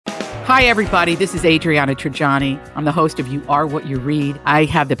Hi, everybody. This is Adriana Trajani. I'm the host of You Are What You Read. I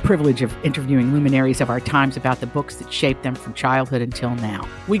have the privilege of interviewing luminaries of our times about the books that shaped them from childhood until now.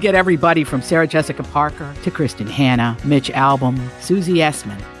 We get everybody from Sarah Jessica Parker to Kristen Hanna, Mitch Albom, Susie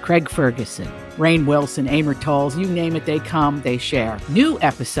Essman, Craig Ferguson, Rainn Wilson, Amor Tolls, you name it, they come, they share. New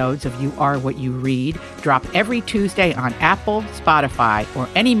episodes of You Are What You Read drop every Tuesday on Apple, Spotify, or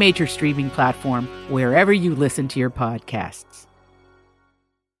any major streaming platform wherever you listen to your podcasts.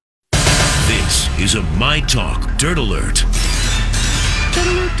 This is a My Talk Dirt Alert. Dirt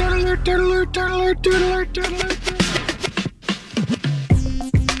alert, dirt alert, dirt alert, dirt alert, dirt alert, dirt alert.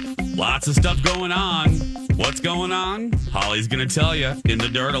 Lots of stuff going on. What's going on? Holly's going to tell you in the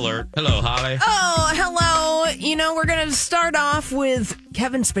Dirt Alert. Hello, Holly. Oh, hello. You know, we're going to start off with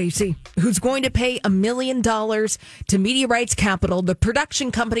Kevin Spacey, who's going to pay $1 million to Media Rights Capital, the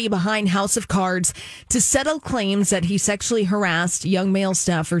production company behind House of Cards, to settle claims that he sexually harassed young male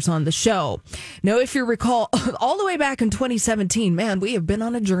staffers on the show. Now, if you recall, all the way back in 2017, man, we have been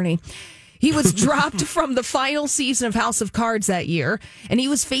on a journey. He was dropped from the final season of House of Cards that year, and he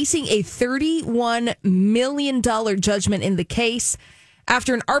was facing a $31 million judgment in the case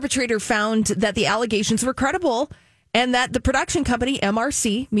after an arbitrator found that the allegations were credible and that the production company,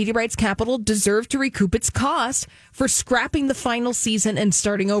 MRC, Media Rights Capital, deserved to recoup its cost for scrapping the final season and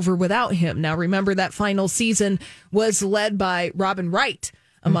starting over without him. Now, remember, that final season was led by Robin Wright,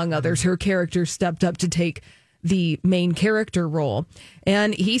 among others. Her character stepped up to take the main character role.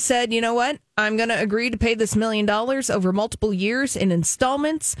 And he said, you know what? I'm going to agree to pay this $1 million over multiple years in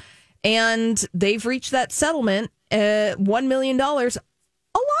installments. And they've reached that settlement, $1 million, a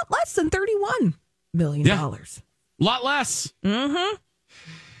lot less than $31 million. Yeah, a lot less. Mm-hmm.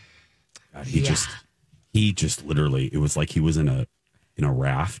 God, he just literally, it was like he was in a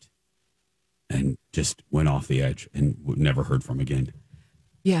raft and just went off the edge and never heard from again.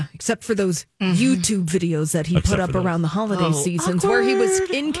 Yeah, except for those YouTube videos that he put up around the holiday seasons where he was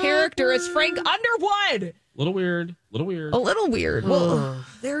in character as Frank Underwood. Little weird. A little weird. Well,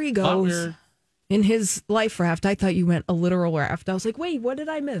 there he goes. In his life raft. I thought you meant a literal raft. I was like, wait, what did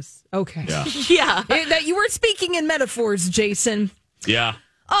I miss? Okay. Yeah. That you were speaking in metaphors, Jason. Yeah.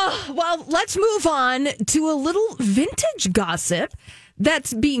 Oh, well, let's move on to a little vintage gossip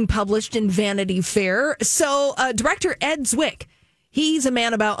that's being published in Vanity Fair. So, director Ed Zwick, he's a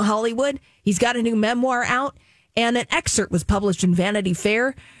man about Hollywood. He's got a new memoir out, and an excerpt was published in Vanity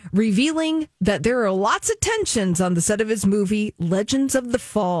Fair revealing that there are lots of tensions on the set of his movie, Legends of the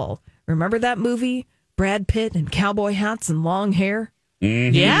Fall. Remember that movie? Brad Pitt and cowboy hats and long hair?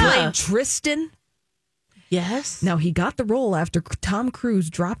 Mm-hmm. Yeah. He played Tristan. Yes. Now, he got the role after Tom Cruise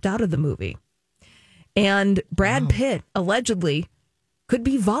dropped out of the movie. And Brad Pitt, allegedly, could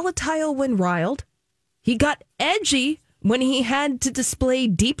be volatile when riled. He got edgy when he had to display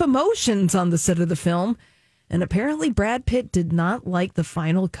deep emotions on the set of the film. And apparently Brad Pitt did not like the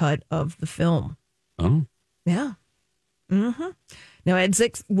final cut of the film. Oh. Yeah. Mm-hmm. Now, Ed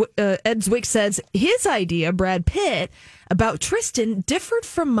Zwick says his idea, Brad Pitt, about Tristan differed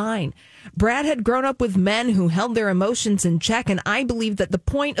from mine. Brad had grown up with men who held their emotions in check, and I believe that the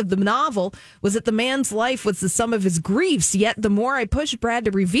point of the novel was that the man's life was the sum of his griefs, yet the more I pushed Brad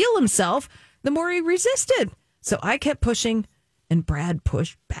to reveal himself, the more he resisted. So I kept pushing, and Brad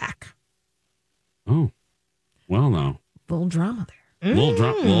pushed back. Oh. Well, no. Little drama there. Little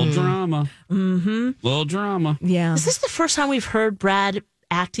drama. Mm-hmm. Little drama. Yeah. Is this the first time we've heard Brad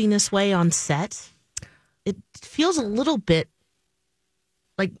acting this way on set? It feels a little bit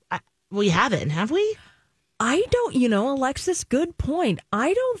like we haven't, have we? I don't, Alexis, good point.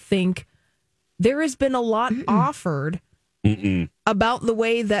 I don't think there has been a lot offered about the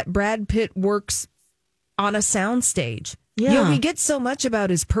way that Brad Pitt works on a soundstage. Yeah. We get so much about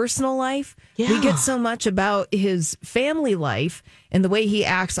his personal life. Yeah. We get so much about his family life and the way he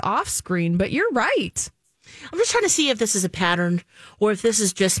acts off screen. But you're right. I'm just trying to see if this is a pattern or if this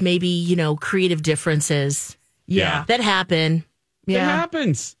is just maybe, creative differences. Yeah. That happen. Yeah. It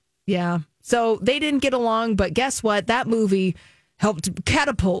happens. Yeah. So they didn't get along, but guess what? That movie helped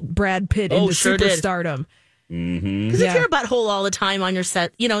catapult Brad Pitt into superstardom. Mm-hmm. Because if you're a butthole all the time on your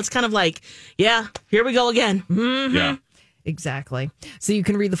set, it's kind of like, yeah, here we go again. Mm-hmm. Yeah. Exactly. So you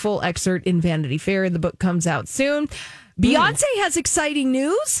can read the full excerpt in Vanity Fair. The book comes out soon. Beyonce has exciting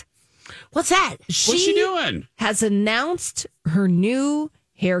news. What's that? What's she doing? Has announced her new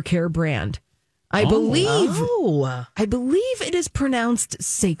hair care brand. I believe it is pronounced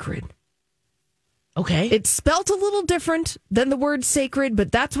Sacred. Okay. It's spelt a little different than the word sacred,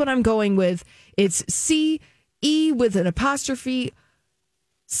 but that's what I'm going with. It's C-E with an apostrophe,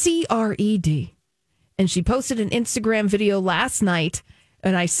 C-R-E-D. And she posted an Instagram video last night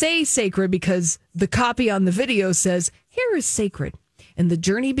And I say sacred because the copy on the video says, here is sacred. And the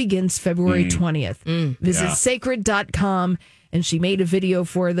journey begins February 20th. Visit sacred.com. And she made a video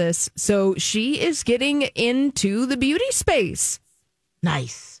for this. So she is getting into the beauty space.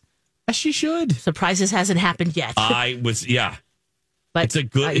 Nice. As she should. Surprise, this hasn't happened yet. But it's a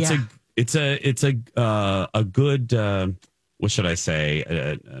good, it's a good, what should I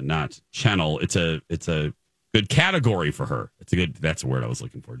say? Not channel. It's a good category for her. That's the word I was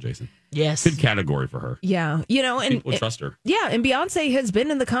looking for, Jason. Yes. Good category for her. Yeah. And people trust her. Yeah. And Beyonce has been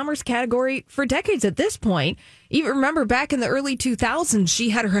in the commerce category for decades at this point. Even remember back in the early 2000s, she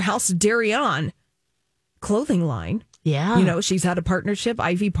had her House Darion clothing line. Yeah. She's had a partnership,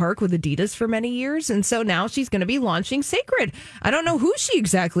 Ivy Park, with Adidas for many years. And so now she's going to be launching Sacred. I don't know who she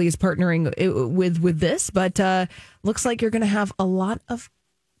exactly is partnering with this, but looks like you're going to have a lot of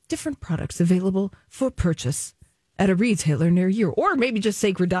different products available for purchase at a retailer near you, or maybe just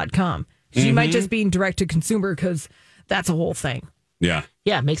sacred.com. She might just be direct to consumer because that's a whole thing. Yeah.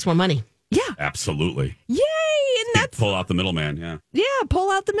 Yeah, makes more money. Yeah. Absolutely. Yay. And that's pull out the middleman. Yeah. Yeah.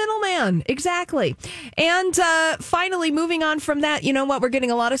 Pull out the middleman. Exactly. And finally, moving on from that, you know what? We're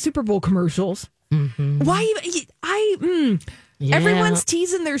getting a lot of Super Bowl commercials. Why? Everyone's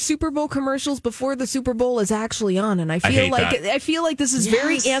teasing their Super Bowl commercials before the Super Bowl is actually on, and I feel like this is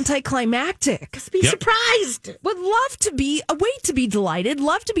very anticlimactic. Be surprised. Would love to be delighted,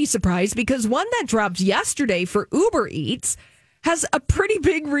 love to be surprised, because one that dropped yesterday for Uber Eats has a pretty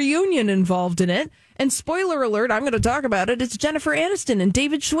big reunion involved in it. And spoiler alert, I'm going to talk about it. It's Jennifer Aniston and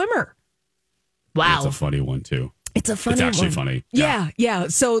David Schwimmer. Wow, it's a funny one too. It's actually funny. Yeah.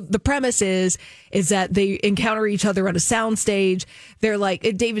 So the premise is that they encounter each other on a soundstage. They're like,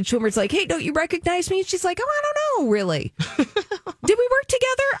 David Schwimmer's like, hey, don't you recognize me? And she's like, oh, I don't know, really. Did we work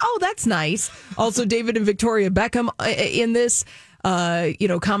together? Oh, that's nice. Also, David and Victoria Beckham in this,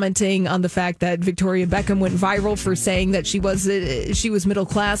 commenting on the fact that Victoria Beckham went viral for saying that she was middle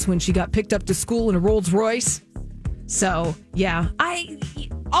class when she got picked up to school in a Rolls Royce. So, yeah,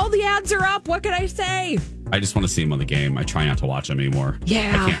 all the ads are up. What can I say? I just want to see him on the game. I try not to watch him anymore.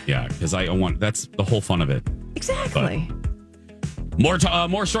 Yeah. I can't. Yeah, because that's the whole fun of it. Exactly. But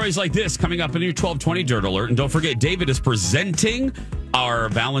more stories like this coming up in your 1220 Dirt Alert. And don't forget, David is presenting our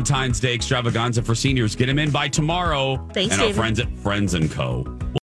Valentine's Day extravaganza for seniors. Get him in by tomorrow. Thanks, and David. our friends at Friends & Co.